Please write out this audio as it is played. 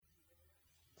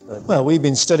Well, we've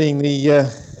been studying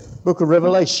the book of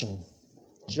Revelation,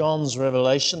 John's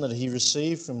revelation that he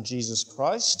received from Jesus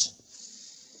Christ.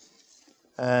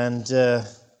 And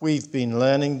we've been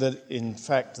learning that, in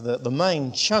fact, that the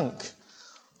main chunk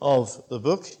of the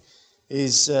book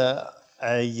is a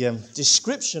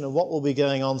description of what will be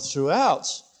going on throughout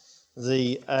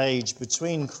the age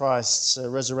between Christ's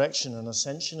resurrection and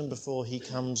ascension and before he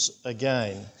comes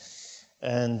again.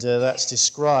 And that's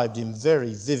described in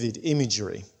very vivid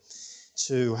imagery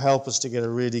to help us to get a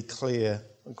really clear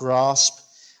grasp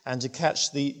and to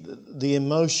catch the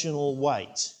emotional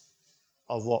weight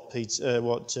of what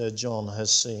John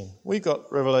has seen. We got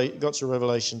to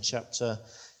Revelation chapter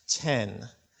 10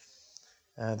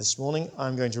 this morning.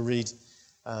 I'm going to read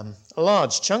a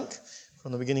large chunk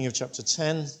from the beginning of chapter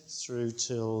 10 through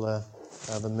till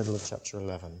the middle of chapter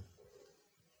 11.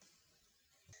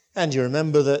 And you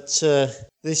remember that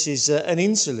this is an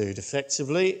interlude,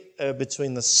 effectively,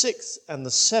 between the 6th and the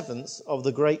 7th of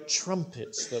the great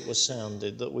trumpets that were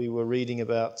sounded, that we were reading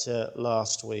about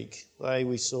last week. They,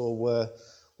 we saw, were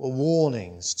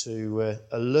warnings to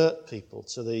alert people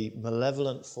to the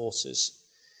malevolent forces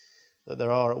that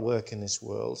there are at work in this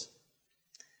world.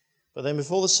 But then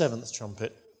before the 7th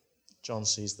trumpet, John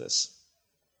sees this.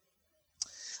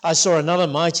 I saw another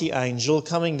mighty angel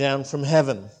coming down from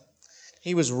heaven.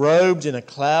 He was robed in a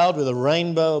cloud with a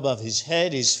rainbow above his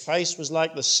head. His face was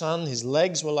like the sun. His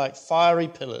legs were like fiery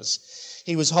pillars.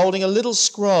 He was holding a little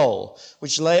scroll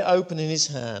which lay open in his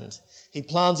hand. He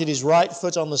planted his right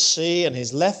foot on the sea and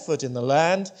his left foot in the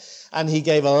land, and he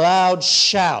gave a loud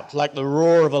shout like the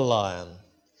roar of a lion.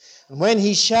 And when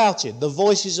he shouted, the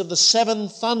voices of the 7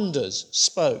 thunders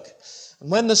spoke.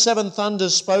 And when the 7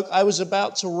 thunders spoke, I was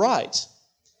about to write.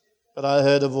 But I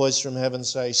heard a voice from heaven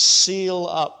say, seal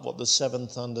up what the 7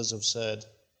 thunders have said.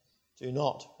 Do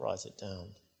not write it down.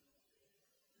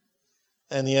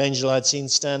 And the angel I had seen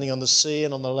standing on the sea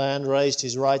and on the land raised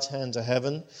his right hand to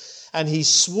heaven. And he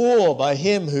swore by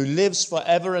him who lives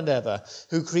forever and ever,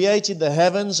 who created the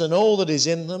heavens and all that is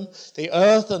in them, the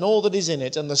earth and all that is in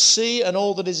it, and the sea and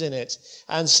all that is in it,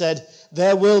 and said,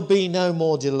 there will be no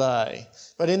more delay.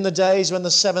 But in the days when the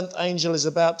 7th angel is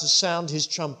about to sound his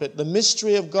trumpet, the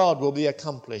mystery of God will be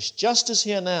accomplished, just as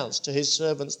he announced to his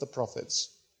servants the prophets.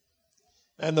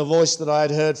 And the voice that I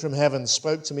had heard from heaven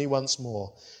spoke to me once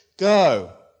more.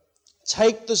 Go,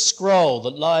 take the scroll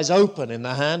that lies open in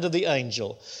the hand of the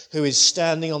angel who is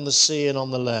standing on the sea and on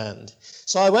the land.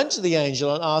 So I went to the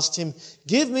angel and asked him,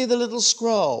 give me the little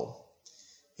scroll.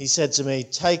 He said to me,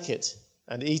 take it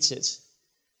and eat it.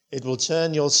 It will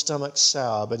turn your stomach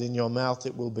sour, but in your mouth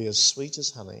it will be as sweet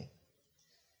as honey.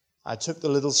 I took the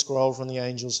little scroll from the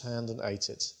angel's hand and ate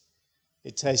it.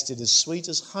 It tasted as sweet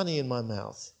as honey in my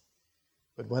mouth,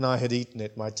 but when I had eaten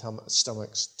it, my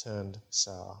stomach turned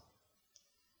sour.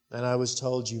 Then I was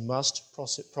told, you must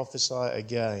prophesy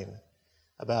again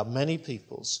about many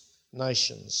peoples,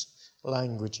 nations,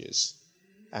 languages,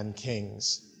 and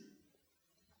kings.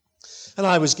 And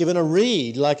I was given a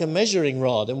reed like a measuring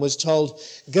rod and was told,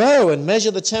 go and measure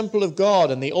the temple of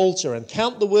God and the altar and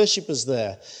count the worshippers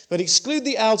there, but exclude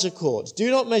the outer court.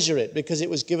 Do not measure it, because it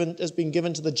has been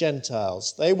given to the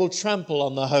Gentiles. They will trample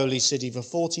on the holy city for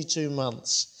 42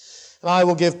 months. And I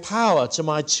will give power to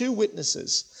my 2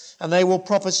 witnesses, and they will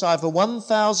prophesy for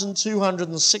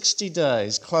 1,260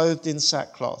 days, clothed in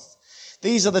sackcloth.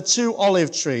 These are the 2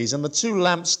 olive trees and the 2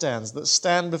 lampstands that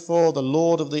stand before the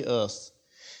Lord of the earth.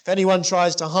 If anyone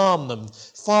tries to harm them,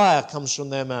 fire comes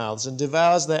from their mouths and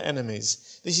devours their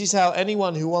enemies. This is how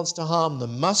anyone who wants to harm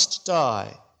them must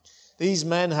die. These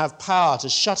men have power to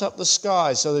shut up the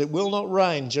sky so that it will not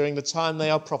rain during the time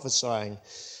they are prophesying.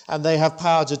 And they have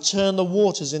power to turn the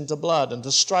waters into blood and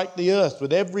to strike the earth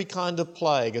with every kind of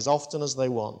plague as often as they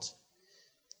want.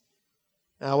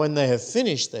 Now, when they have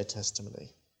finished their testimony,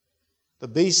 the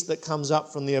beast that comes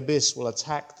up from the abyss will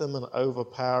attack them and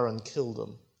overpower and kill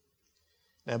them.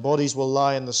 Their bodies will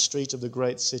lie in the street of the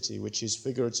great city, which is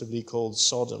figuratively called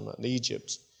Sodom and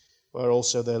Egypt, where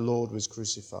also their Lord was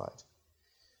crucified.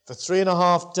 For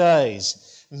 3.5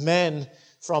 days, men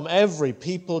from every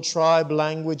people, tribe,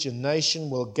 language, and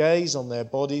nation will gaze on their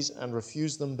bodies and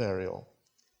refuse them burial.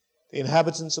 The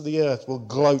inhabitants of the earth will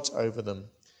gloat over them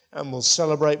and will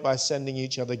celebrate by sending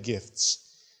each other gifts,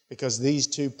 because these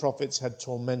 2 prophets had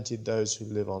tormented those who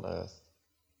live on earth.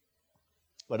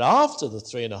 But after the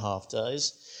 3.5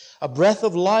 days, a breath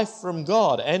of life from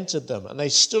God entered them, and they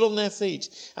stood on their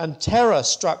feet, and terror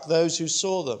struck those who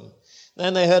saw them.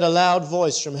 Then they heard a loud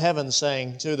voice from heaven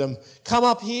saying to them, come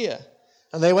up here.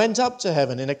 And they went up to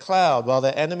heaven in a cloud while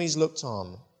their enemies looked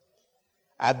on.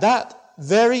 At that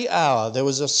very hour there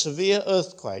was a severe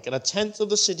earthquake, and 1/10 of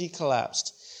the city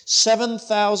collapsed.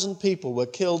 7,000 people were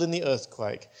killed in the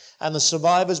earthquake, and the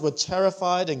survivors were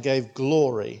terrified and gave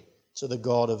glory to the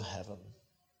God of heaven.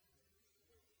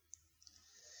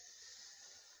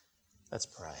 Let's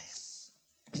pray.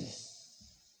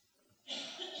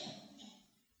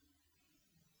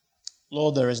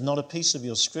 Lord, there is not a piece of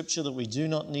your scripture that we do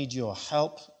not need your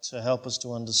help to help us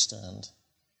to understand.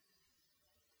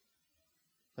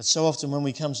 But so often when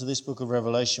we come to this book of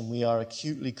Revelation, we are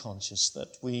acutely conscious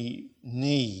that we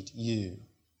need you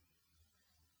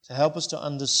to help us to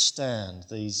understand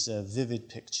these vivid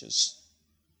pictures.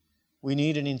 We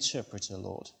need an interpreter,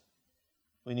 Lord.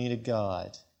 We need a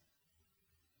guide.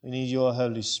 We need your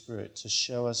Holy Spirit to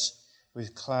show us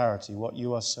with clarity what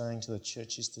you are saying to the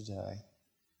churches today.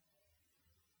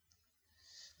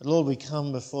 But Lord, we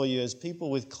come before you as people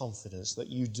with confidence that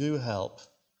you do help,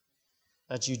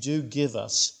 that you do give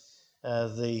us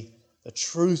the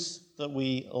truth that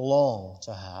we long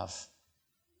to have.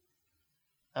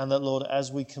 And that, Lord,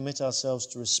 as we commit ourselves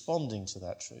to responding to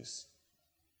that truth,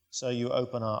 so you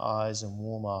open our eyes and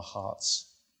warm our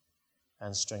hearts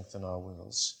and strengthen our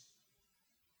wills.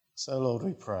 So, Lord,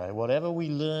 we pray, whatever we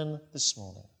learn this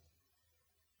morning,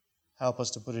 help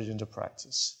us to put it into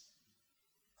practice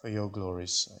for your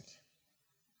glory's sake.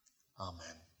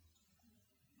 Amen.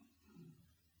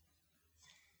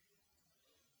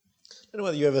 I don't know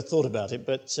whether you ever thought about it,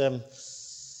 but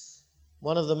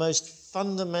one of the most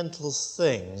fundamental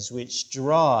things which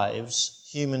drives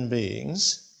human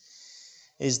beings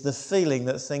is the feeling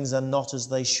that things are not as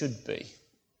they should be.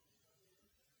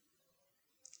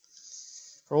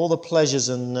 For all the pleasures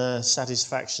and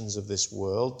satisfactions of this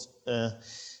world,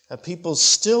 people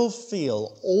still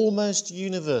feel almost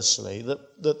universally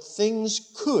that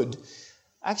things could,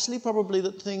 actually probably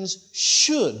that things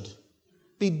should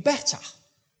be better.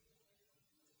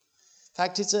 In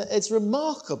fact, it's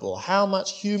remarkable how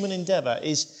much human endeavour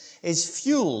is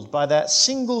fueled by that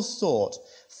single thought.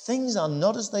 Things are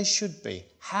not as they should be.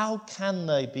 How can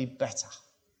they be better?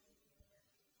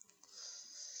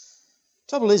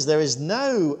 Trouble is, there is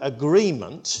no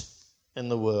agreement in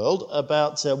the world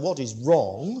about what is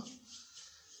wrong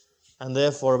and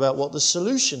therefore about what the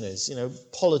solution is. You know,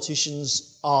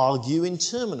 politicians argue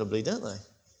interminably, don't they?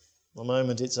 At the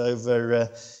moment it's over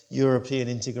European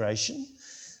integration,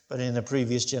 but in a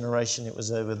previous generation it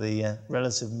was over the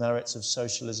relative merits of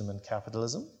socialism and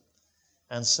capitalism,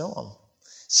 and so on.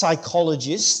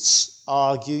 Psychologists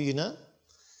argue, you know.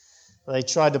 They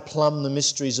try to plumb the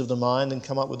mysteries of the mind and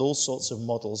come up with all sorts of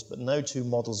models, but no two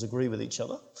models agree with each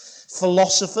other.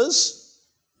 Philosophers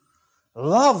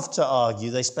love to argue.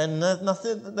 They spend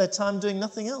their time doing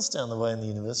nothing else down the way in the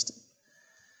university.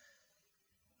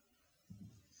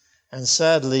 And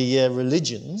sadly,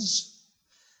 religions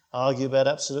argue about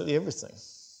absolutely everything.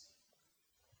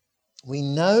 We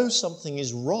know something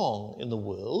is wrong in the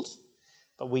world,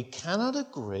 but we cannot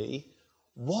agree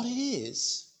what it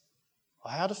is or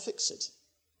how to fix it.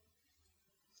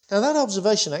 Now that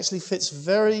observation actually fits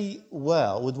very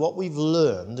well with what we've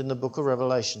learned in the book of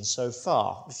Revelation so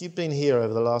far. If you've been here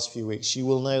over the last few weeks, you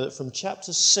will know that from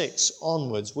chapter 6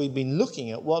 onwards, we've been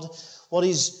looking at what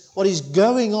is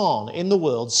going on in the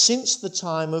world since the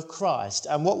time of Christ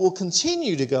and what will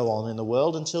continue to go on in the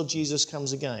world until Jesus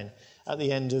comes again at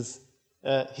the end of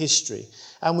history.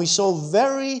 And we saw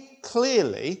very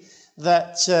clearly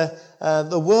that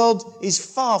the world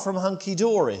is far from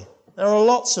hunky-dory. There are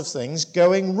lots of things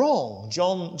going wrong.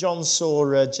 John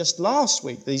saw just last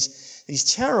week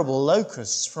these terrible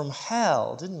locusts from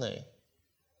hell, didn't he?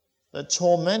 That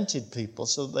tormented people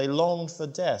so that they longed for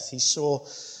death. He saw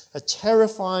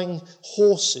terrifying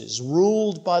horses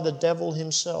ruled by the devil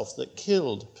himself that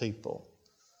killed people.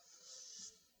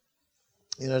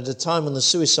 You know, at a time when the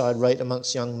suicide rate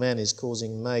amongst young men is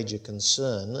causing major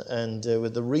concern, and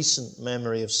with the recent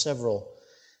memory of several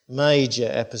major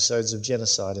episodes of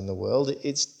genocide in the world,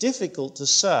 it's difficult to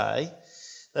say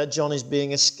that John is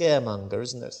being a scaremonger,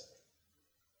 isn't it?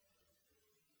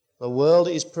 The world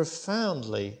is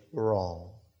profoundly wrong.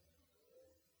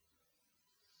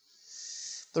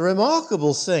 The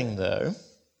remarkable thing, though,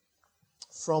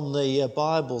 from the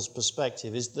Bible's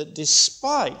perspective, is that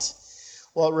despite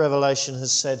what Revelation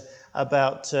has said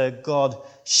about God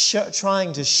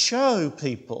trying to show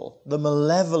people the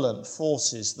malevolent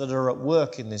forces that are at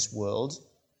work in this world,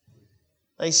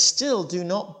 they still do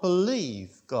not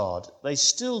believe God. They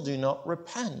still do not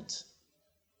repent.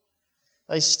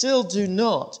 They still do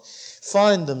not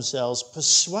find themselves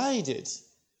persuaded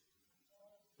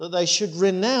that they should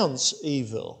renounce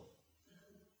evil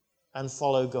and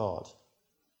follow God.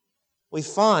 We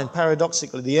find,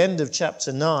 paradoxically, at the end of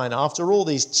chapter 9, after all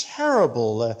these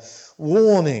terrible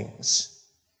warnings,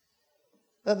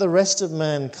 that the rest of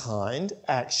mankind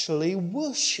actually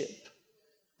worship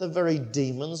the very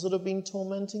demons that have been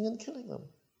tormenting and killing them.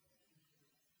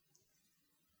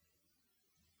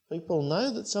 People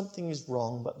know that something is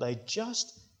wrong, but they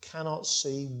just cannot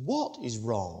see what is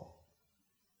wrong.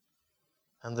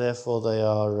 And therefore they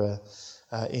are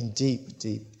in deep,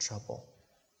 deep trouble.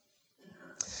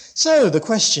 So the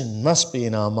question must be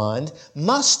in our mind,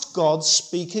 must God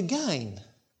speak again?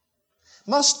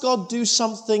 Must God do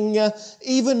something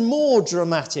even more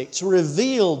dramatic to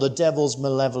reveal the devil's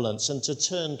malevolence and to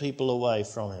turn people away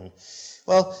from him?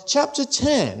 Well, chapter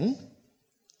 10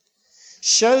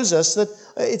 shows us that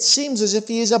it seems as if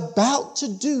he is about to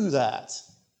do that.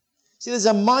 See, there's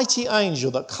a mighty angel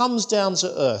that comes down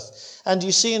to earth. And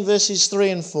you see in verses 3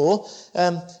 and 4,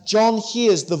 John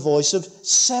hears the voice of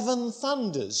 7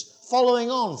 thunders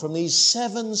following on from these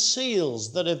 7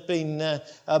 seals that have been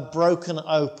broken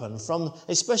open,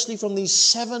 especially from these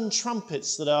 7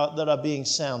 trumpets that are being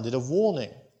sounded of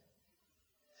warning.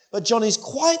 But John is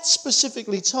quite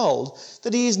specifically told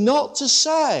that he is not to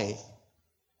say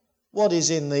what is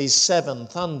in these 7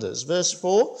 thunders. Verse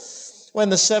 4, when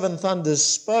the 7 thunders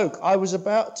spoke, I was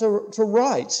about to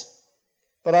write,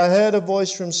 but I heard a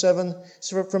voice from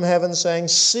heaven saying,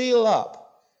 seal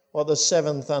up what the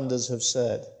 7 thunders have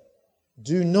said.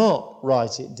 Do not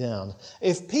write it down.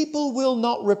 If people will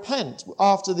not repent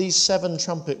after these 7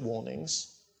 trumpet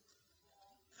warnings,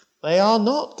 they are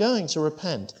not going to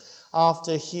repent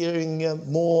after hearing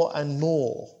more and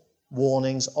more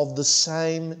warnings of the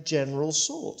same general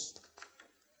sort.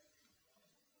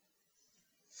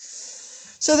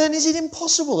 So then, is it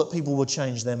impossible that people will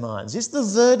change their minds? Is the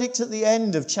verdict at the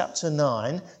end of chapter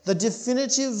 9 the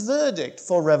definitive verdict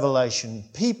for Revelation?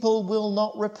 People will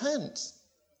not repent.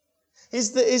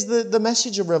 Is the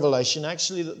message of Revelation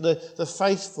actually that the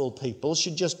faithful people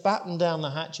should just batten down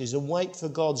the hatches and wait for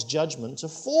God's judgment to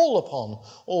fall upon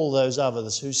all those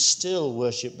others who still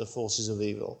worship the forces of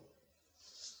evil?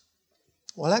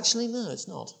 Well, actually, no, it's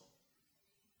not.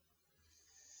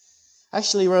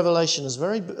 Actually, Revelation, as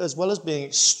well as being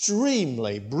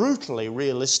extremely, brutally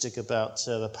realistic about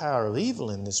the power of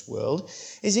evil in this world,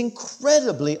 is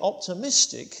incredibly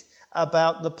optimistic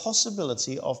about the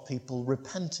possibility of people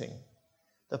repenting,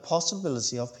 the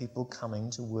possibility of people coming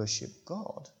to worship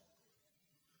God.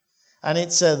 And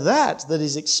it's that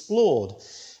is explored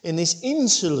in this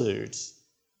interlude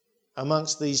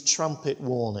amongst these trumpet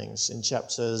warnings in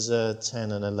chapters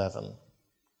 10 and 11.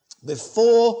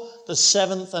 Before the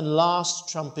 7th and last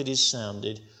trumpet is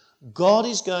sounded, God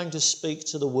is going to speak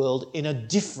to the world in a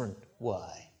different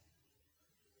way.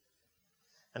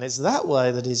 And it's that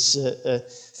way that is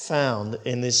found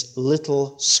in this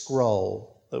little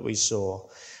scroll that we saw.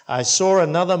 I saw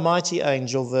another mighty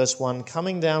angel, verse 1,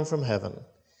 coming down from heaven.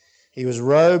 He was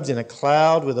robed in a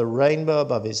cloud with a rainbow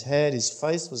above his head. His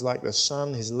face was like the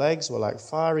sun. His legs were like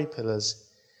fiery pillars.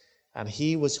 And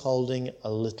he was holding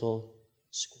a little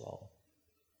scroll.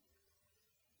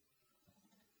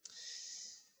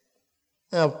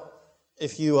 Now,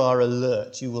 if you are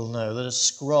alert, you will know that a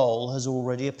scroll has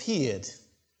already appeared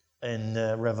in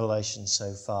Revelation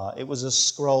so far. It was a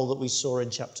scroll that we saw in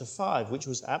chapter 5, which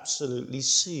was absolutely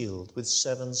sealed with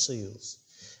 7 seals.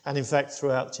 And in fact,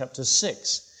 throughout chapter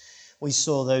 6, we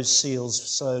saw those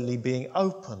seals slowly being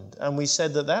opened. And we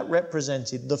said that that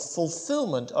represented the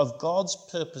fulfillment of God's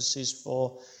purposes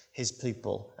for his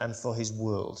people and for his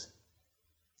world.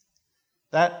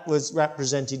 That was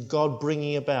represented God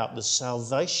bringing about the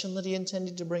salvation that he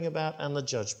intended to bring about and the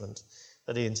judgment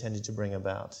that he intended to bring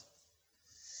about.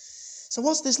 So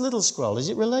what's this little scroll? Is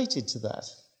it related to that?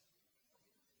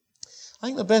 I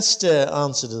think the best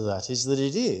answer to that is that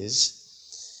it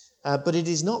is, but it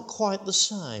is not quite the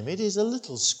same. It is a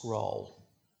little scroll.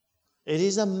 It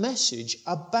is a message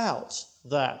about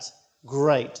that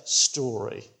great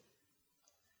story.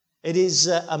 It is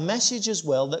a message as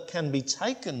well that can be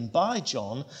taken by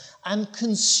John and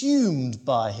consumed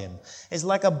by him. It's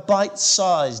like a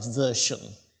bite-sized version,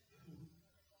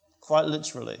 quite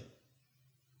literally.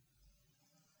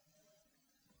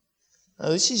 Now,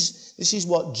 this is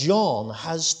what John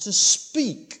has to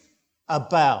speak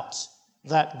about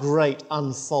that great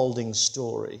unfolding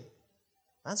story.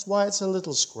 That's why it's a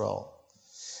little scroll.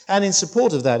 And in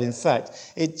support of that, in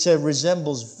fact, it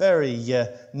resembles very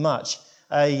much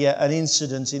an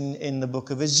incident in the book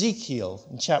of Ezekiel,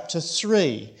 in chapter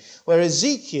 3, where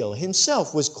Ezekiel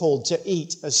himself was called to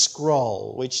eat a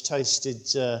scroll which tasted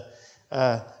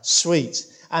sweet.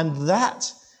 And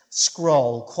that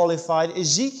scroll qualified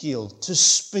Ezekiel to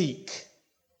speak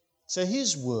to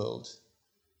his world.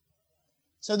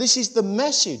 So this is the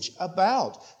message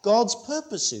about God's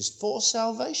purposes for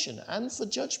salvation and for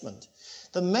judgment.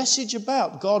 The message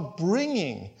about God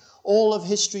bringing all of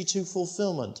history to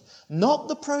fulfillment. Not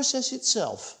the process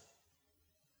itself,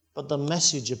 but the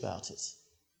message about it.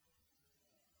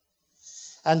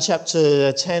 And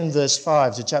chapter 10 verse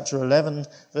 5 to chapter 11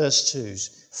 verse 2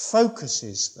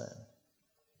 focuses then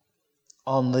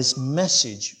on this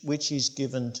message which is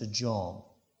given to John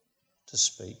to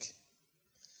speak.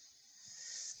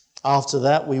 After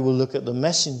that, we will look at the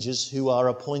messengers who are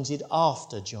appointed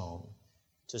after John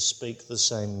to speak the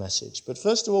same message. But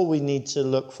first of all, we need to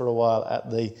look for a while at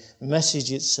the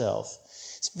message itself.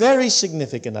 It's very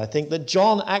significant, I think, that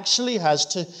John actually has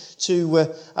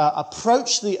to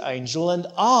approach the angel and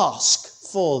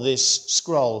ask for this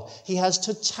scroll. He has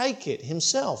to take it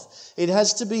himself. It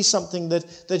has to be something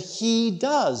that he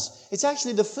does. It's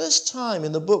actually the first time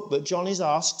in the book that John is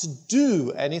asked to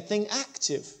do anything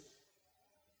active.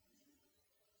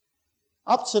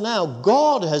 Up to now,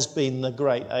 God has been the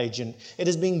great agent. It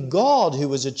has been God who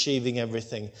was achieving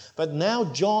everything. But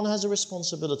now John has a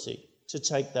responsibility to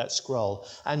take that scroll.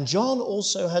 And John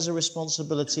also has a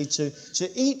responsibility to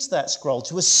eat that scroll,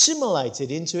 to assimilate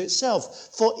it into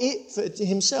itself, for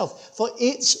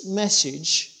its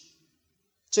message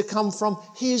to come from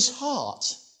his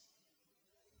heart.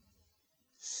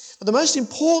 But the most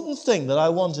important thing that I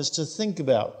want us to think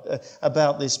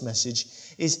about this message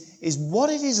is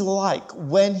what it is like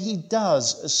when he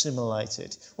does assimilate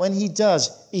it, when he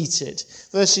does eat it.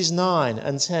 Verses 9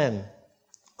 and 10.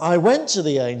 I went to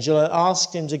the angel and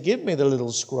asked him to give me the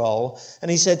little scroll, and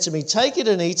he said to me, take it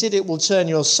and eat it. It will turn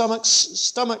your stomach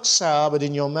sour, but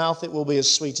in your mouth it will be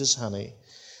as sweet as honey.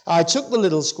 I took the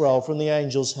little scroll from the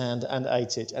angel's hand and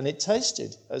ate it, and it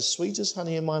tasted as sweet as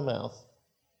honey in my mouth.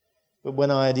 But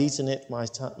when I had eaten it,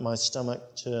 my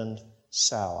stomach turned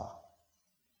sour.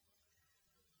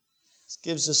 This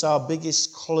gives us our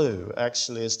biggest clue,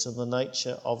 actually, as to the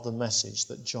nature of the message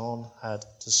that John had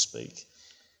to speak.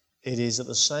 It is at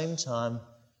the same time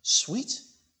sweet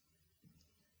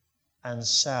and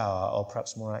sour, or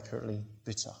perhaps more accurately,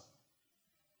 bitter.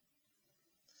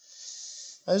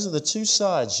 Those are the two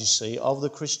sides, you see, of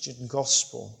the Christian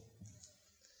gospel.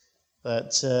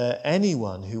 That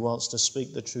anyone who wants to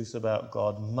speak the truth about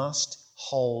God must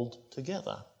hold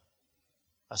together.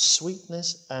 A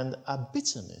sweetness and a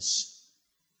bitterness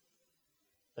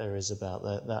there is about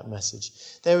that message.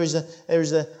 There is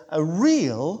a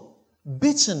real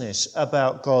bitterness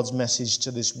about God's message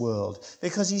to this world,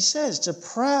 because he says to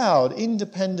proud,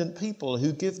 independent people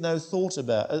who give no thought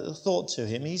to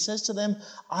him, he says to them,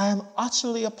 I am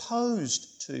utterly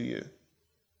opposed to you.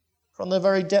 From the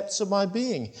very depths of my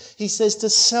being. He says to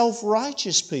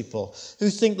self-righteous people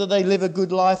who think that they live a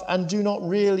good life and do not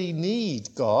really need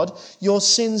God, your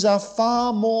sins are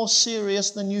far more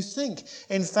serious than you think.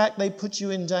 In fact, they put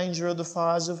you in danger of the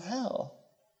fires of hell.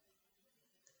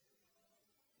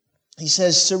 He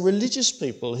says to religious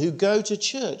people who go to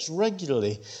church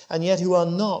regularly and yet who are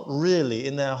not really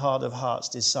in their heart of hearts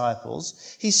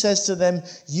disciples, he says to them,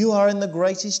 you are in the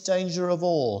greatest danger of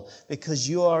all because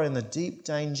you are in the deep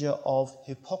danger of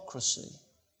hypocrisy.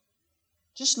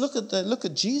 Just look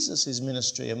at Jesus'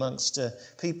 ministry amongst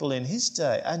people in his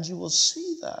day and you will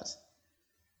see that.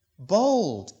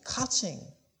 Bold, cutting.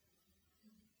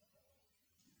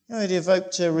 It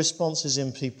evoked responses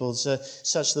in people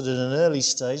such that at an early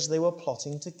stage they were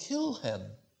plotting to kill him.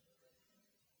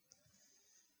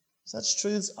 Such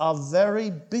truths are very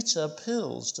bitter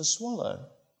pills to swallow.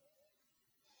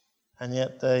 And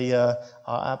yet they are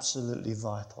absolutely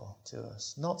vital to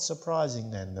us. Not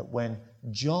surprising then that when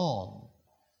John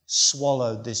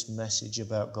swallowed this message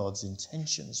about God's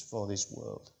intentions for this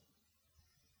world,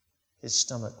 his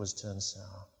stomach was turned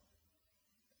sour.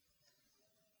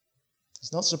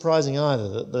 It's not surprising either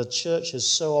that the church has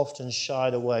so often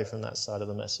shied away from that side of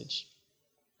the message.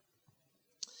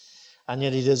 And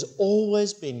yet it has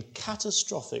always been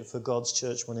catastrophic for God's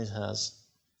church when it has.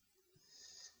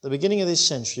 At the beginning of this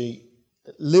century,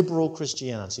 liberal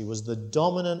Christianity was the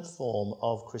dominant form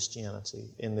of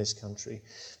Christianity in this country.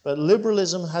 But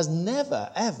liberalism has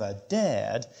never, ever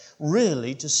dared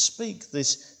really to speak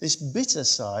this bitter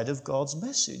side of God's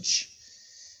message.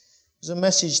 It was a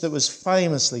message that was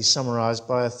famously summarized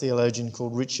by a theologian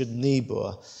called Richard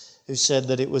Niebuhr, who said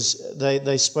that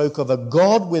they spoke of a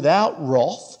God without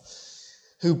wrath,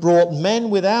 who brought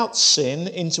men without sin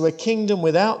into a kingdom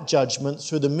without judgment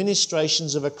through the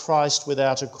ministrations of a Christ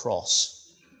without a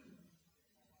cross.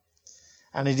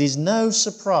 And it is no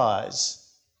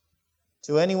surprise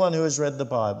to anyone who has read the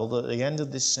Bible that at the end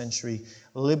of this century,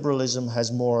 liberalism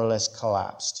has more or less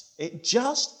collapsed. It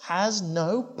just has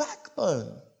no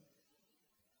backbone.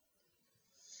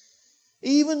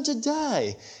 Even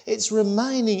today, it's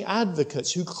remaining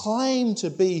advocates who claim to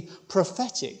be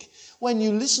prophetic, when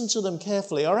you listen to them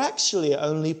carefully, are actually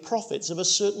only prophets of a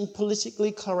certain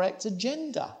politically correct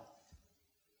agenda.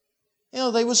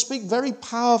 They will speak very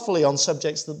powerfully on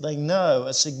subjects that they know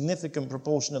a significant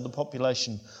proportion of the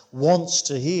population wants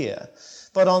to hear.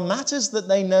 But on matters that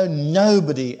they know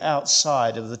nobody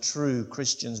outside of the true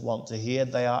Christians want to hear,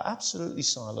 they are absolutely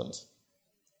silent.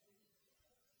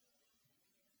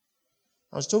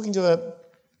 I was talking to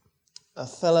a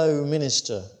fellow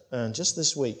minister just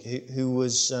this week who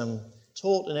was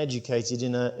taught and educated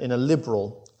in a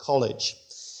liberal college.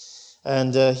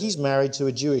 And he's married to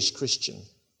a Jewish Christian.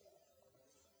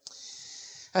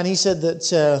 And he said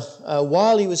that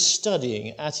while he was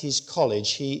studying at his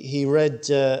college, he read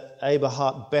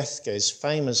Eberhard Bethge's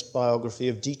famous biography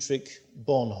of Dietrich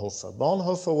Bonhoeffer.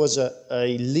 Bonhoeffer was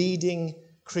a leading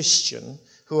Christian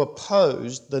who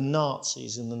opposed the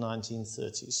Nazis in the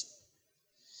 1930s.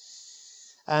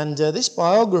 And this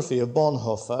biography of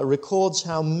Bonhoeffer records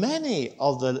how many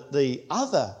of the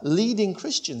other leading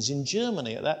Christians in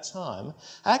Germany at that time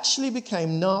actually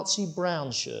became Nazi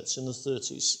brown shirts in the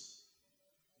 30s.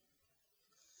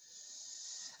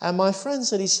 And my friend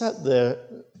said he sat there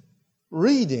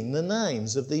reading the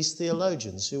names of these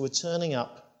theologians who were turning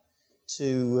up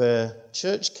to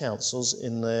church councils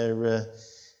in their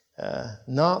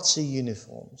Nazi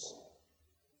uniforms.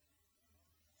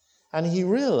 And he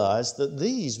realized that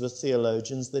these were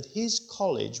theologians that his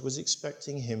college was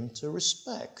expecting him to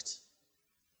respect.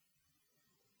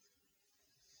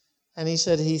 And he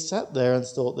said he sat there and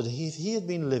thought that if he had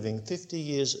been living 50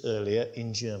 years earlier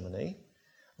in Germany,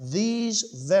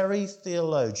 these very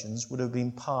theologians would have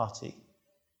been party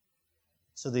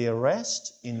to the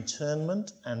arrest,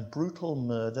 internment, and brutal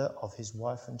murder of his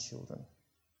wife and children.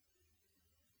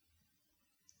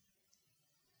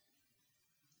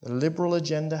 The liberal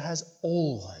agenda has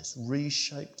always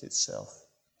reshaped itself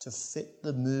to fit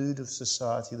the mood of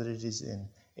society that it is in.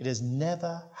 It has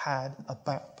never had a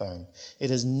backbone. It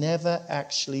has never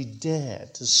actually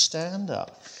dared to stand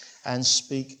up and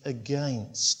speak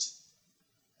against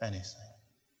anything.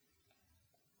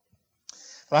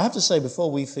 But I have to say, before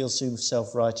we feel too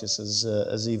self-righteous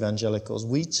as evangelicals,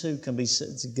 we too can be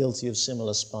guilty of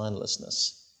similar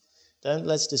spinelessness.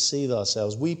 Let's deceive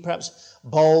ourselves. We perhaps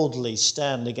boldly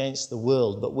stand against the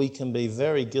world, but we can be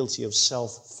very guilty of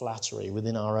self-flattery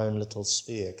within our own little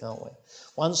sphere, can't we?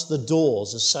 Once the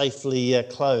doors are safely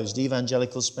closed,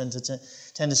 evangelicals tend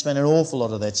to spend an awful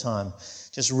lot of their time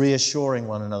just reassuring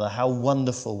one another how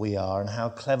wonderful we are and how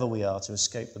clever we are to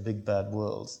escape the big bad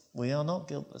world. We are not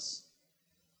guiltless.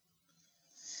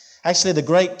 Actually, the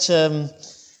great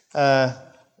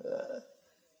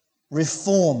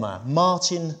reformer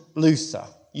Martin Luther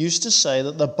used to say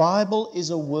that the Bible is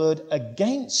a word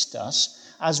against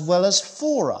us as well as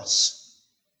for us.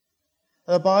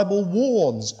 The Bible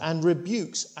warns and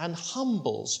rebukes and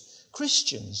humbles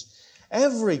Christians.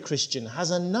 Every Christian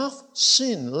has enough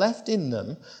sin left in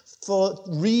them for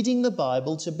reading the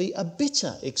Bible to be a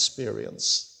bitter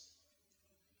experience.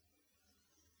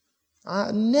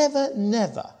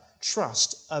 Never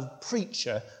trust a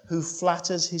preacher who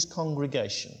flatters his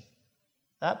congregation.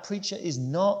 That preacher is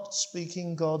not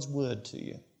speaking God's word to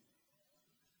you.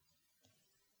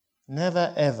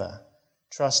 Never, ever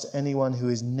trust anyone who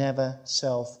is never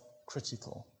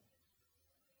self-critical.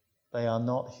 They are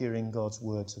not hearing God's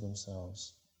word to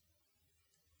themselves.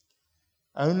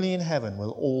 Only in heaven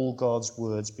will all God's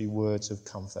words be words of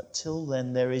comfort. Till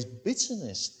then, there is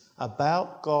bitterness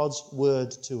about God's word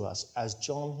to us, as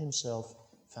John himself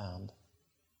found.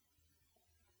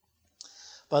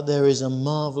 But there is a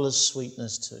marvelous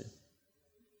sweetness too.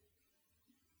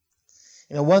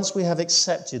 Once we have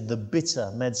accepted the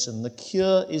bitter medicine, the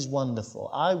cure is wonderful.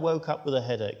 I woke up with a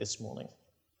headache this morning.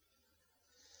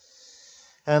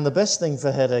 And the best thing for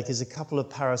headache is a couple of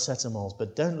paracetamols,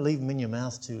 but don't leave them in your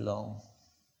mouth too long.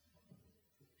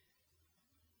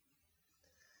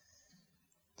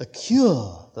 The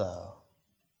cure, though,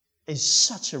 is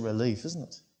such a relief, isn't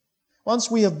it?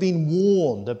 Once we have been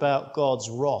warned about God's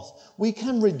wrath, we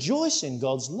can rejoice in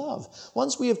God's love.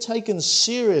 Once we have taken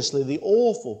seriously the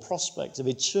awful prospect of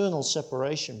eternal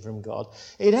separation from God,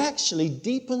 it actually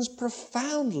deepens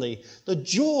profoundly the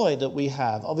joy that we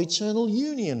have of eternal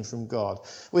union from God,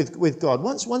 with God.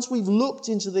 Once we've looked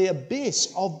into the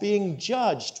abyss of being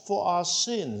judged for our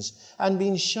sins and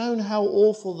been shown how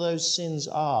awful those sins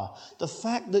are, the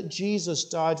fact that Jesus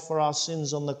died for our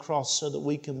sins on the cross so that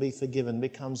we can be forgiven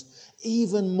becomes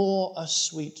even more a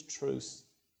sweet truth.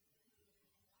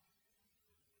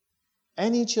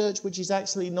 Any church which is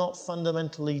actually not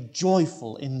fundamentally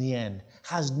joyful in the end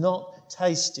has not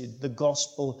tasted the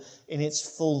gospel in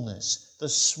its fullness, the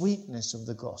sweetness of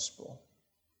the gospel.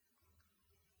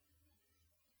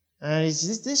 And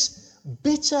it's this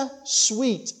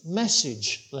bitter-sweet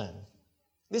message then,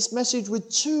 this message with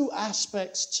two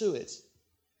aspects to it,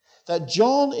 that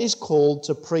John is called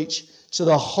to preach to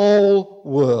the whole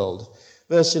world.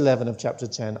 Verse 11 of chapter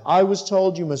 10, I was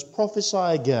told you must prophesy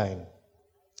again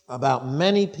about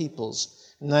many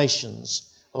peoples,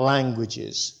 nations,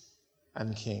 languages,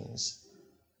 and kings.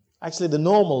 Actually, the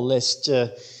normal list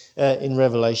in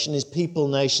Revelation is people,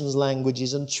 nations,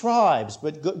 languages, and tribes.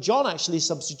 But John actually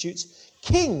substitutes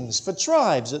kings for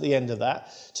tribes at the end of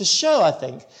that to show, I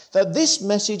think, that this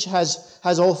message has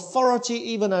authority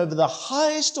even over the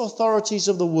highest authorities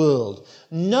of the world.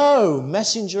 No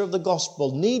messenger of the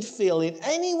gospel need feel in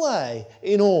any way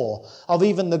in awe of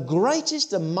even the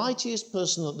greatest and mightiest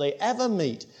person that they ever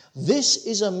meet. This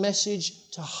is a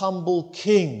message to humble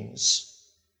kings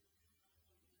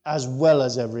as well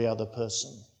as every other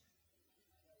person.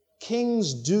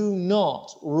 Kings do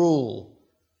not rule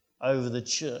over the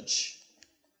church.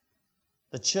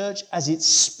 The church, as it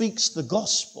speaks the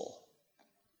gospel,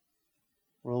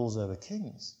 rules over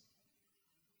kings.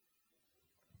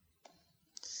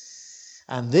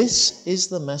 And this is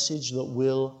the message that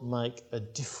will make a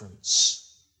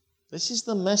difference. This is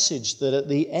the message that at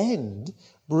the end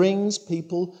brings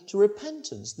people to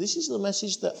repentance. This is the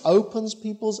message that opens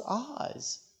people's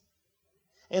eyes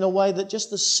in a way that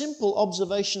just the simple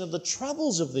observation of the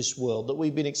troubles of this world that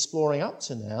we've been exploring up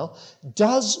to now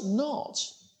does not.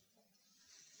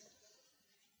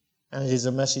 And it is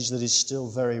a message that is still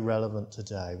very relevant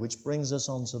today, which brings us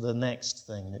on to the next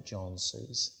thing that John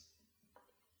sees.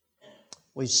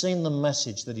 We've seen the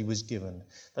message that he was given,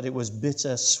 that it was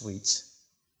bittersweet.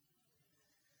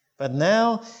 But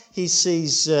now he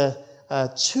sees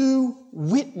two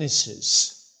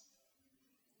witnesses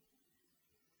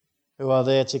who are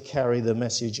there to carry the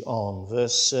message on.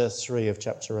 Verse 3 of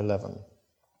chapter 11.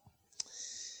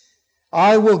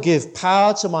 I will give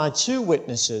power to my two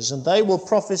witnesses, and they will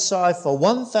prophesy for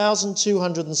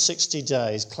 1,260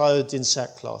 days, clothed in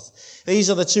sackcloth. These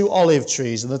are the two olive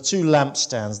trees and the two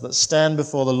lampstands that stand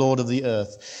before the Lord of the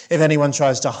earth. If anyone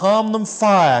tries to harm them,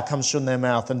 fire comes from their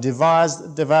mouth and devours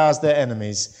their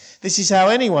enemies. This is how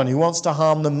anyone who wants to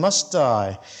harm them must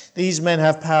die. These men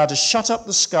have power to shut up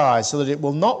the sky so that it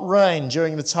will not rain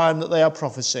during the time that they are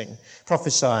prophesying.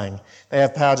 They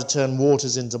have power to turn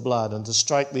waters into blood and to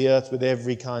strike the earth with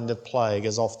every kind of plague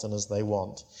as often as they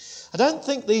want. I don't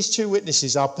think these two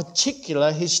witnesses are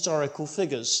particular historical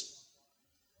figures.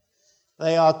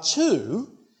 They are two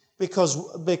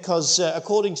because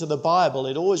according to the Bible,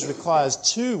 it always requires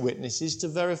two witnesses to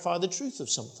verify the truth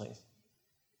of something.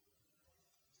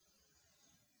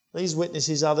 These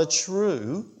witnesses are the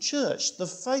true church, the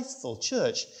faithful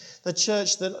church, the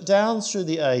church that down through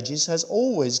the ages has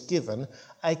always given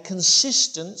a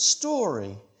consistent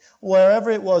story. Wherever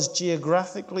it was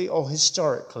geographically or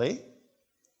historically,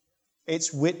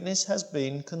 its witness has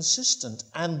been consistent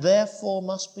and therefore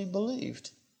must be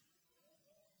believed.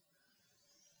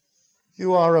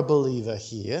 You are a believer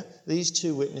here. These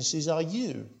two witnesses are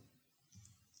you.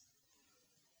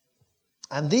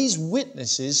 And these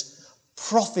witnesses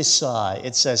prophesy,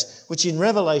 it says, which in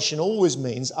Revelation always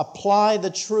means apply the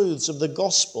truths of the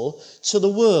gospel to the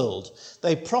world.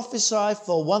 They prophesy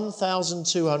for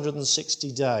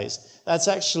 1,260 days. That's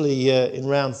actually, in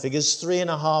round figures,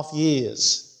 3.5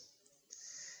 years.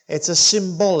 It's a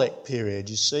symbolic period,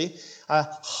 you see.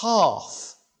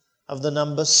 Half of the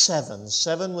number 7.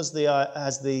 7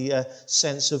 has the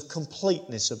sense of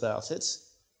completeness about it.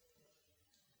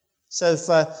 So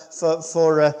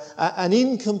for an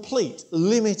incomplete,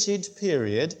 limited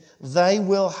period, they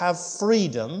will have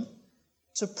freedom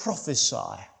to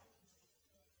prophesy.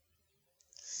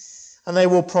 And they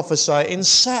will prophesy in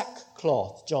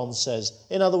sackcloth, John says.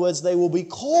 In other words, they will be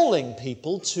calling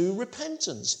people to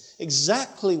repentance.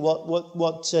 Exactly what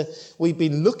we've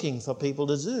been looking for people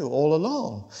to do all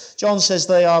along. John says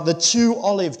they are the two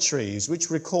olive trees, which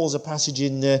recalls a passage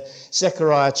in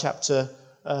Zechariah chapter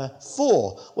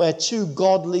 4, where two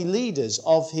godly leaders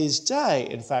of his day,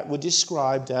 in fact, were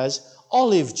described as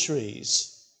olive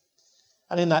trees.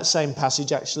 And in that same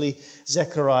passage, actually,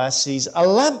 Zechariah sees a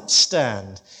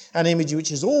lampstand, an image which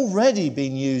has already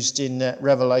been used in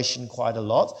Revelation quite a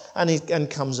lot, and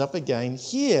comes up again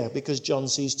here, because John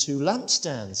sees two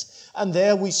lampstands. And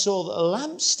there we saw that a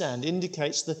lampstand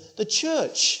indicates the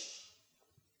church,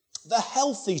 the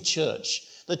healthy church,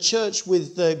 the church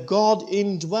with God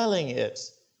indwelling it,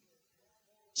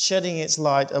 shedding its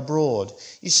light abroad.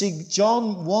 You see,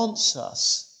 John wants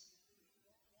us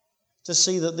to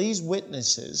see that these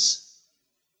witnesses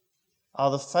are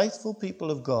the faithful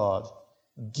people of God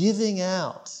giving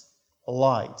out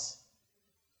light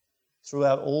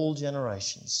throughout all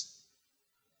generations.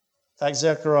 In fact,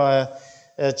 Zechariah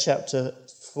chapter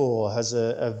 4 has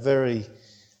a very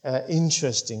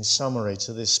interesting summary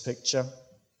to this picture.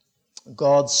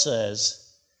 God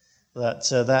says that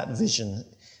that vision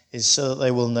is so that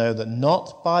they will know that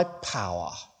not by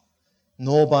power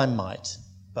nor by might,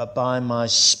 but by my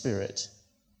Spirit,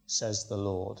 says the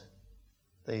Lord,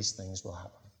 these things will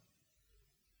happen.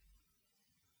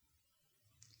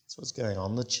 That's what's going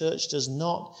on. The church does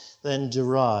not then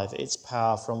derive its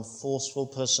power from forceful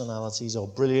personalities or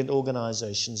brilliant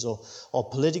organizations or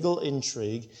political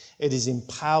intrigue. It is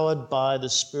empowered by the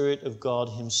Spirit of God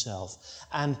himself.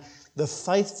 And the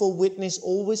faithful witness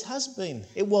always has been.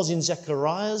 It was in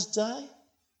Zechariah's day,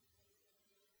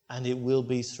 and it will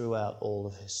be throughout all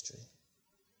of history.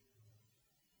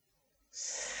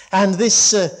 And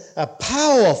this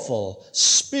powerful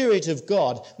Spirit of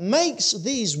God makes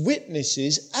these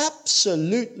witnesses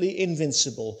absolutely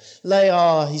invincible. They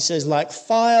are, he says, like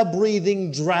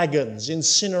fire-breathing dragons,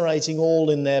 incinerating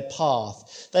all in their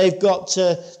path. They've got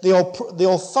the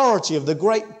authority of the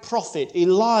great prophet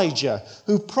Elijah,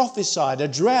 who prophesied a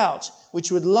drought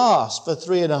which would last for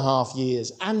 3.5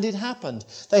 years. And it happened.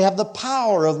 They have the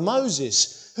power of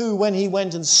Moses, who, when he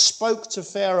went and spoke to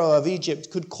Pharaoh of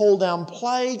Egypt, could call down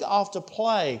plague after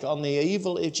plague on the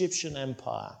evil Egyptian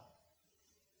empire.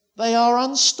 They are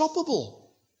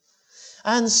unstoppable.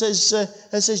 And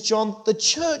says John, the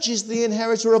church is the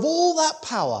inheritor of all that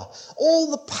power,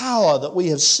 all the power that we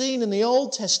have seen in the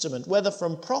Old Testament, whether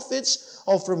from prophets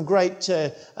or from great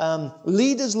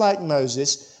leaders like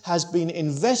Moses, has been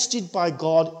invested by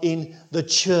God in the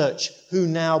church, who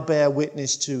now bear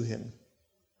witness to him.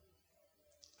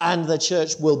 And the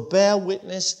church will bear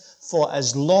witness for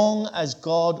as long as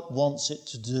God wants it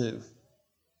to do.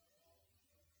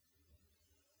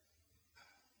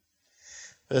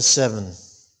 Verse 7.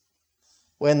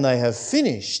 When they have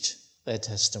finished their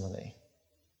testimony,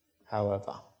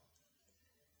 however,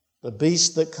 the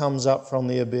beast that comes up from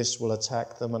the abyss will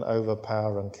attack them and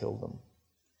overpower and kill them.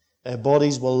 Their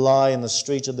bodies will lie in the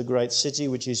street of the great city,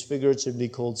 which is figuratively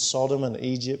called Sodom and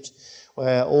Egypt,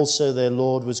 where also their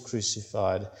Lord was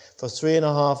crucified. For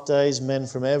 3.5 days, men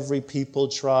from every people,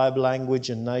 tribe, language,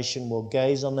 and nation will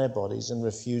gaze on their bodies and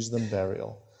refuse them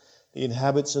burial. The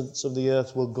inhabitants of the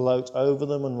earth will gloat over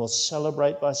them and will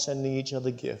celebrate by sending each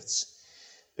other gifts,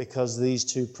 because these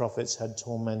two prophets had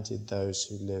tormented those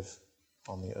who live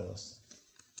on the earth.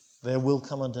 There will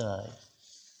come a day,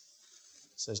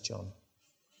 says John,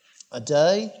 a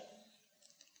day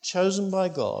chosen by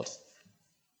God,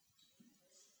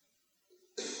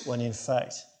 when in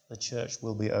fact the church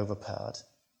will be overpowered.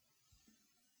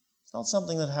 It's not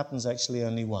something that happens actually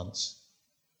only once.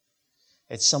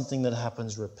 It's something that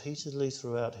happens repeatedly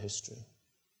throughout history.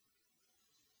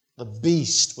 The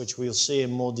beast, which we'll see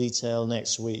in more detail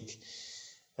next week,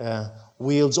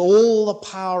 wields all the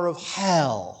power of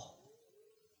hell.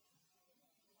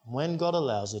 When God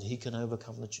allows it, he can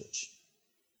overcome the church.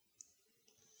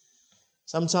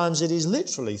 Sometimes it is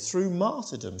literally through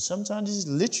martyrdom. Sometimes it is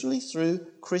literally through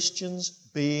Christians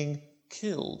being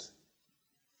killed.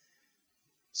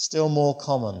 Still more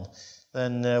common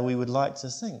than we would like to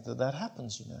think that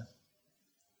happens, you know.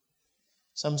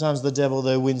 Sometimes the devil,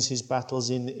 though, wins his battles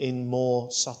in more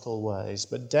subtle ways.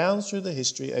 But down through the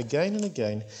history, again and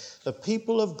again, the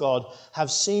people of God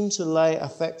have seemed to lay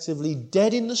effectively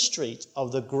dead in the street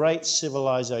of the great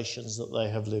civilizations that they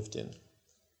have lived in.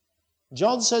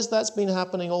 John says that's been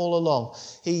happening all along.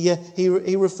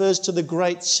 He refers to the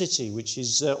great city, which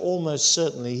is almost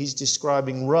certainly he's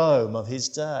describing Rome of his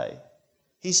day.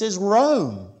 He says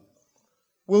Rome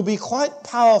will be quite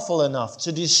powerful enough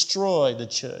to destroy the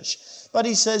church. But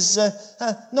he says,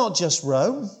 not just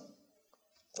Rome.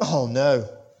 Oh no.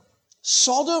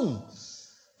 Sodom,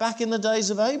 back in the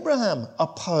days of Abraham,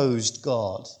 opposed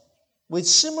God with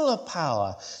similar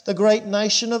power. The great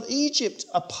nation of Egypt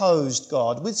opposed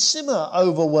God with similar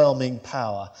overwhelming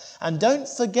power. And don't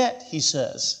forget, he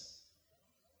says,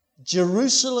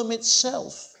 Jerusalem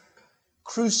itself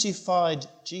crucified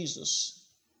Jesus.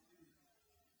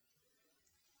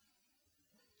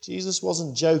 Jesus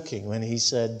wasn't joking when he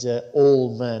said,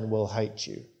 all men will hate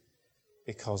you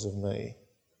because of me.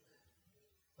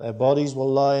 Their bodies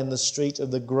will lie in the street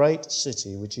of the great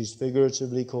city, which is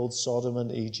figuratively called Sodom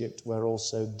and Egypt, where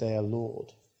also their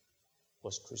Lord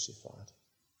was crucified.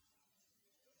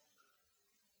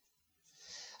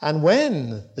 And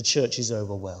when the church is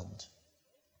overwhelmed,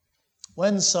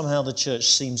 when somehow the church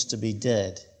seems to be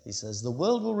dead, he says, the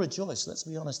world will rejoice. Let's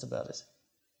be honest about it.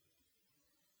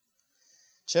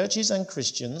 Churches and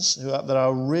Christians that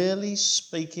are really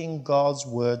speaking God's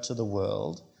word to the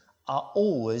world are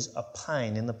always a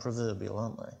pain in the proverbial,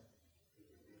 aren't they?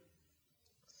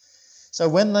 So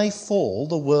when they fall,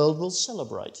 the world will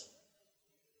celebrate.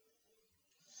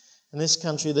 In this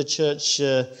country, the church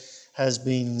has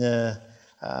been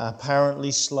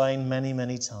apparently slain many,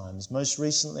 many times. Most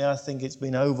recently, I think it's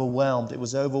been overwhelmed. It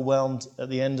was overwhelmed at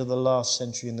the end of the last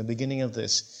century and the beginning of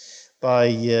this by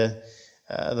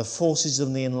the forces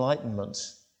of the Enlightenment,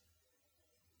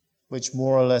 which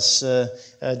more or less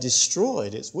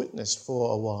destroyed its witness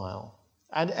for a while.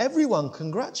 And everyone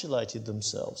congratulated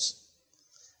themselves.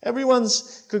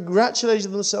 Everyone's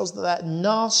congratulated themselves that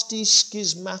nasty,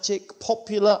 schismatic,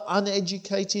 popular,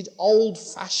 uneducated,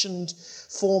 old-fashioned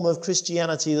form of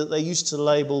Christianity that they used to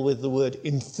label with the word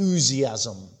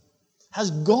enthusiasm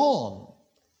has gone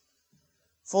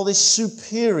for this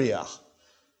superior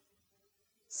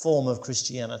form of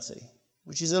Christianity,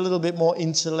 which is a little bit more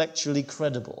intellectually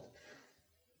credible.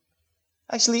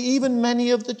 Actually, even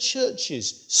many of the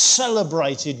churches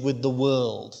celebrated with the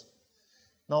world,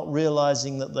 not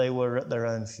realizing that they were at their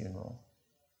own funeral.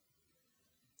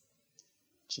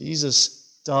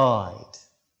 Jesus died.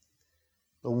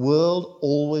 The world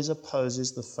always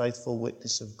opposes the faithful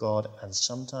witness of God and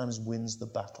sometimes wins the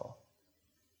battle.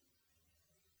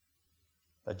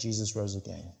 But Jesus rose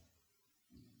again.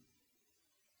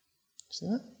 See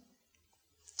that?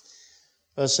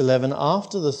 Verse 11,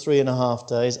 after the 3.5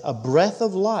 days, a breath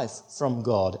of life from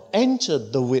God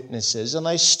entered the witnesses, and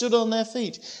they stood on their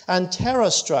feet, and terror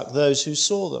struck those who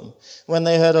saw them. When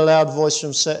they heard a loud voice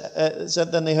from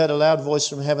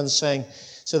heaven saying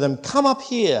to them, "Come up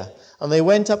here." And they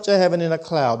went up to heaven in a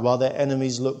cloud while their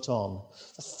enemies looked on.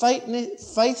 The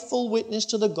faithful witness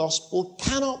to the gospel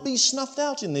cannot be snuffed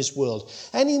out in this world,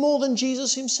 any more than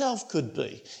Jesus himself could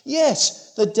be.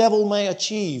 Yes, the devil may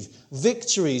achieve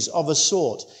victories of a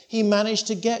sort. He managed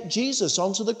to get Jesus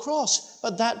onto the cross,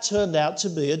 but that turned out to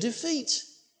be a defeat.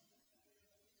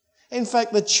 In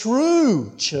fact, the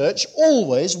true church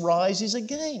always rises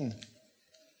again.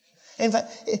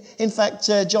 In fact,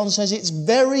 John says its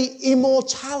very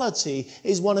immortality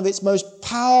is one of its most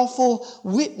powerful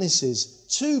witnesses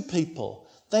to people.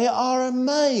 They are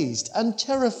amazed and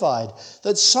terrified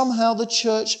that somehow the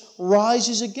church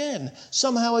rises again.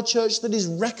 Somehow a church that is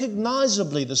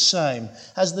recognizably the same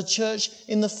as the church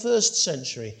in the 1st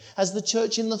century, as the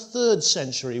church in the 3rd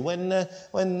century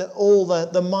when all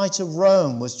the might of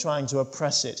Rome was trying to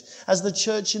oppress it, as the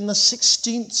church in the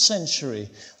 16th century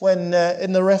when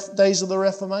in the days of the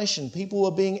Reformation people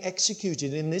were being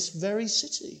executed in this very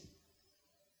city.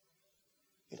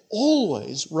 It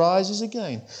always rises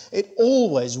again. It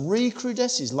always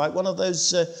recrudesces, like one of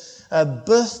those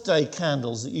birthday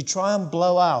candles that you try and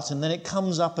blow out and then it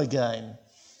comes up again.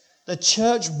 The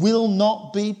church will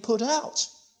not be put out.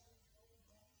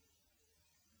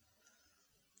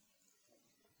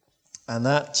 And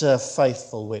that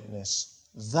faithful witness,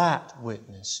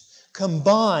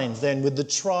 combined then with the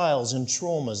trials and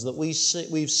traumas that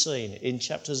we've seen in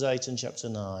chapters 8 and chapter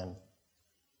 9,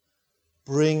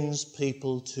 brings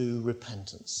people to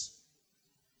repentance.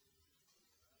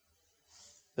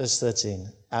 Verse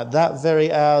 13. At that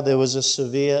very hour there was a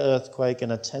severe earthquake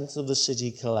and 1/10 of the city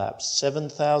collapsed.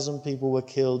 7,000 people were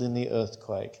killed in the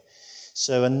earthquake.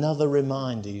 So another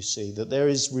reminder, you see, that there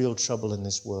is real trouble in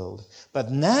this world. But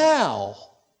now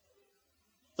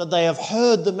that they have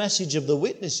heard the message of the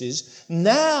witnesses,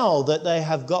 now that they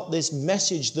have got this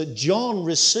message that John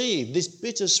received, this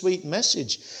bittersweet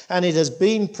message, and it has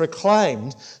been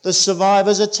proclaimed, the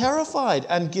survivors are terrified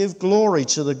and give glory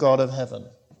to the God of heaven.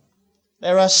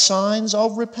 There are signs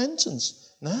of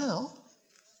repentance now.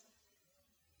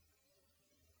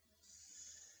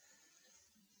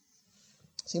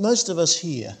 See, most of us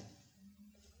here,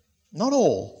 not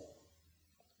all,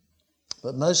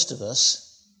 but most of us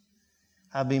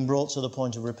have been brought to the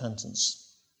point of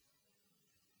repentance.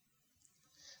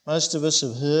 Most of us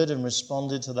have heard and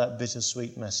responded to that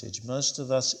bittersweet message. Most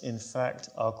of us, in fact,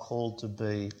 are called to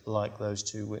be like those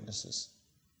two witnesses.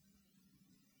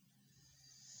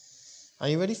 Are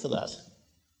you ready for that?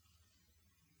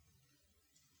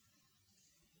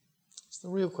 It's the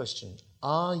real question.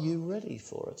 Are you ready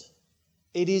for it?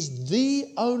 It is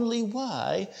the only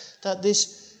way that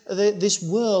this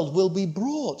world will be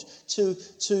brought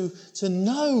to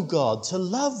know God, to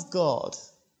love God,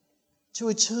 to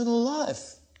eternal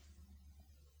life.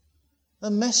 The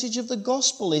message of the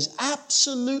gospel is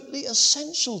absolutely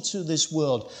essential to this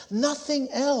world. Nothing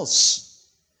else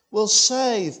will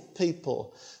save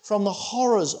people from the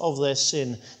horrors of their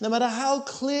sin, no matter how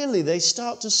clearly they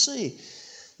start to see.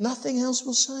 Nothing else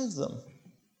will save them.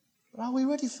 But are we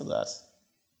ready for that?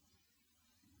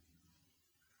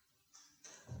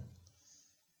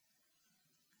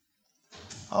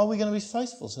 Are we going to be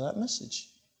faithful to that message?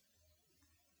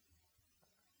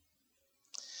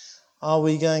 Are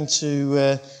we going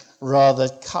to rather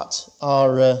cut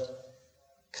our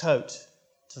coat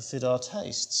to fit our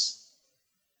tastes?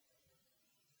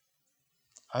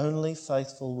 Only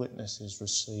faithful witnesses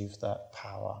receive that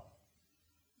power.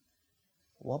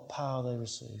 What power they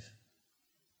receive?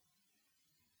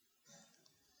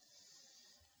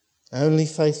 Only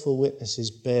faithful witnesses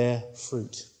bear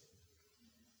fruit.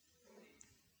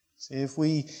 See, if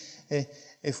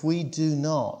we do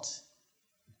not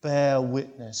bear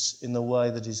witness in the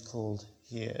way that is called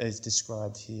here, is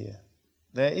described here,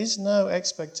 there is no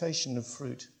expectation of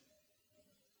fruit.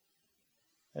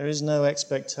 There is no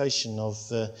expectation of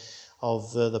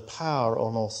the power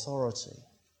and authority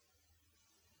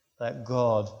that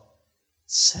God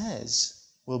says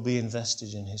will be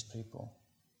invested in his people.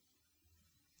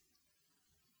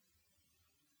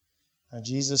 And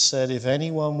Jesus said, if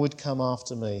anyone would come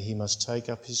after me, he must take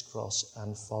up his cross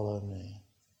and follow me.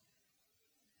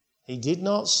 He did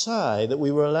not say that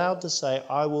we were allowed to say,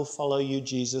 I will follow you,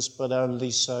 Jesus, but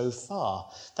only so far.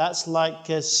 That's like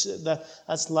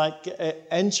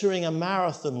entering a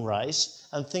marathon race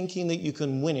and thinking that you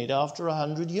can win it after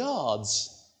 100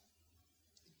 yards.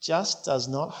 It just does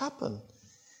not happen.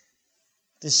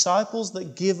 Disciples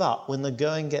that give up when the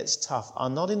going gets tough are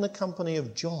not in the company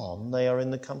of John, they are in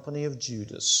the company of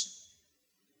Judas.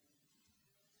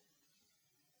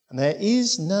 And there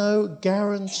is no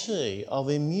guarantee of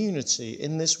immunity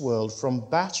in this world from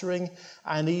battering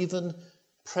and even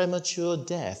premature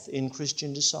death in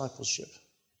Christian discipleship.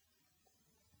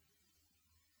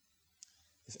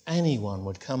 If anyone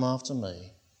would come after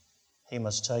me, he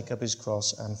must take up his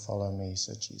cross and follow me,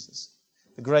 said Jesus.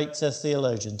 The great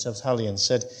theologian Tertullian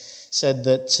said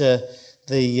that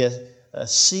the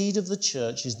seed of the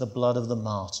church is the blood of the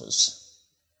martyrs.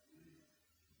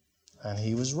 And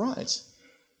he was right.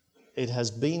 It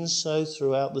has been so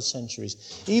throughout the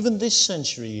centuries. Even this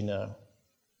century, you know.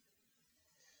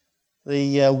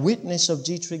 The witness of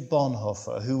Dietrich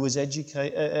Bonhoeffer, who was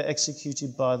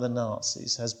executed by the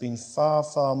Nazis, has been far,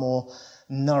 far more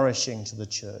nourishing to the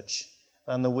church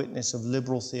than the witness of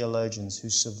liberal theologians who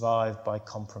survived by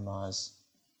compromise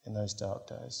in those dark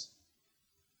days.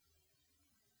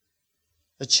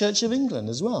 The Church of England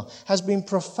as well has been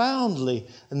profoundly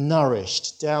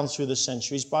nourished down through the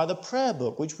centuries by the prayer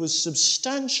book, which was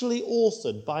substantially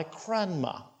authored by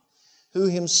Cranmer, who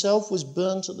himself was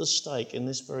burnt at the stake in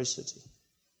this very city.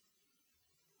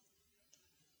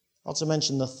 Not to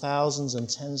mention the thousands and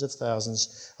tens of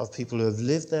thousands of people who have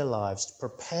lived their lives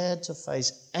prepared to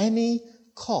face any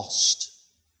cost,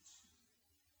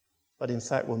 but in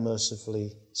fact were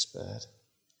mercifully spared.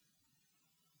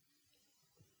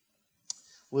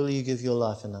 Will you give your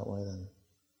life in that way then?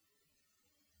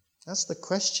 That's the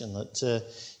question that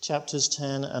chapters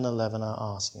 10 and 11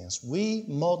 are asking us. We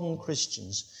modern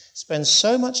Christians spend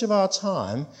so much of our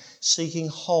time seeking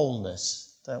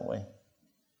wholeness, don't we?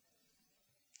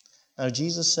 Now,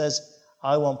 Jesus says,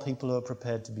 I want people who are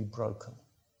prepared to be broken.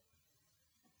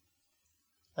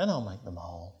 Then I'll make them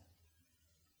whole.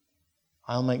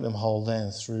 I'll make them whole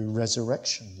then through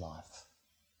resurrection life.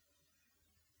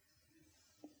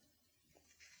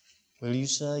 Will you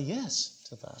say yes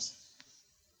to that?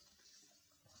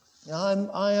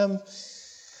 I am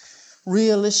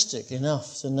realistic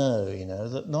enough to know,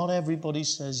 that not everybody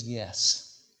says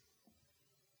yes.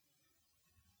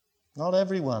 Not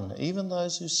everyone, even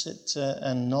those who sit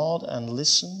and nod and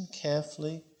listen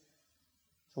carefully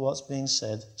to what's being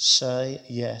said, say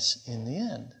yes in the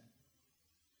end.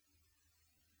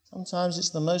 Sometimes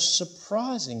it's the most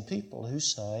surprising people who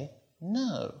say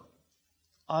no.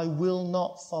 I will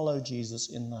not follow Jesus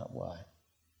in that way.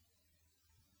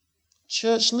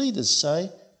 Church leaders say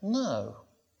no.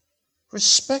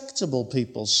 Respectable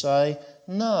people say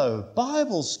no.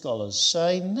 Bible scholars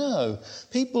say no.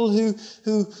 People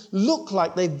who look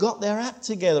like they've got their act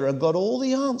together and got all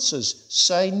the answers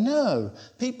say no.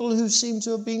 People who seem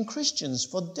to have been Christians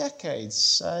for decades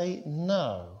say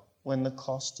no when the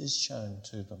cost is shown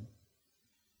to them.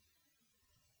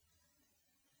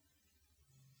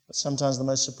 But sometimes the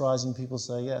most surprising people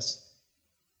say yes.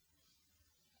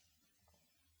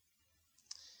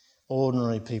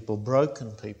 Ordinary people,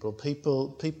 broken people,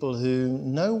 people who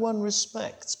no one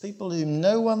respects, people who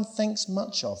no one thinks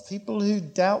much of, people who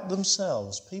doubt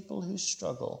themselves, people who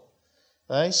struggle.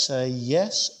 They say,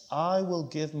 yes, I will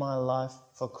give my life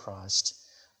for Christ.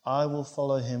 I will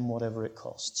follow him whatever it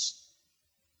costs.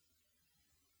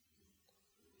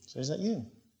 So is that you?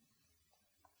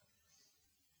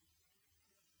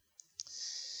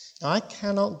 I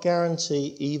cannot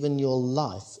guarantee even your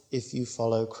life if you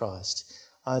follow Christ.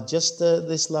 Just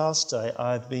this last day,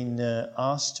 I've been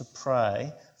asked to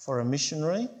pray for a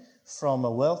missionary from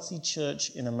a wealthy church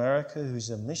in America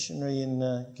who's a missionary in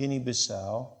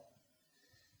Guinea-Bissau,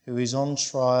 who is on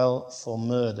trial for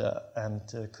murder and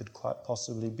could quite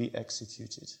possibly be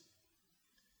executed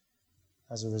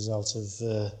as a result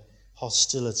of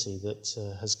hostility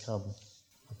that has come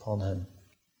upon him.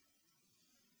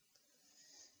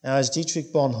 Now, as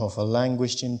Dietrich Bonhoeffer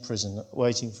languished in prison,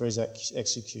 waiting for his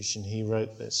execution, he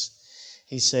wrote this.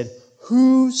 He said,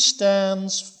 "Who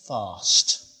stands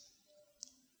fast?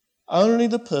 Only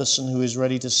the person who is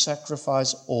ready to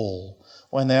sacrifice all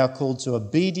when they are called to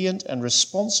obedient and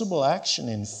responsible action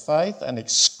in faith and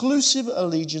exclusive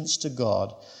allegiance to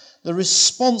God. The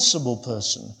responsible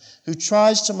person who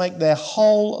tries to make their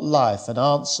whole life an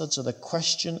answer to the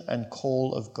question and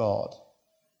call of God."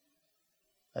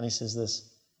 And he says this,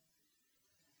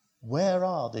 where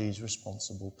are these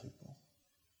responsible people?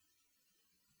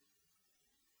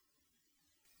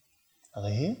 Are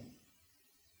they here?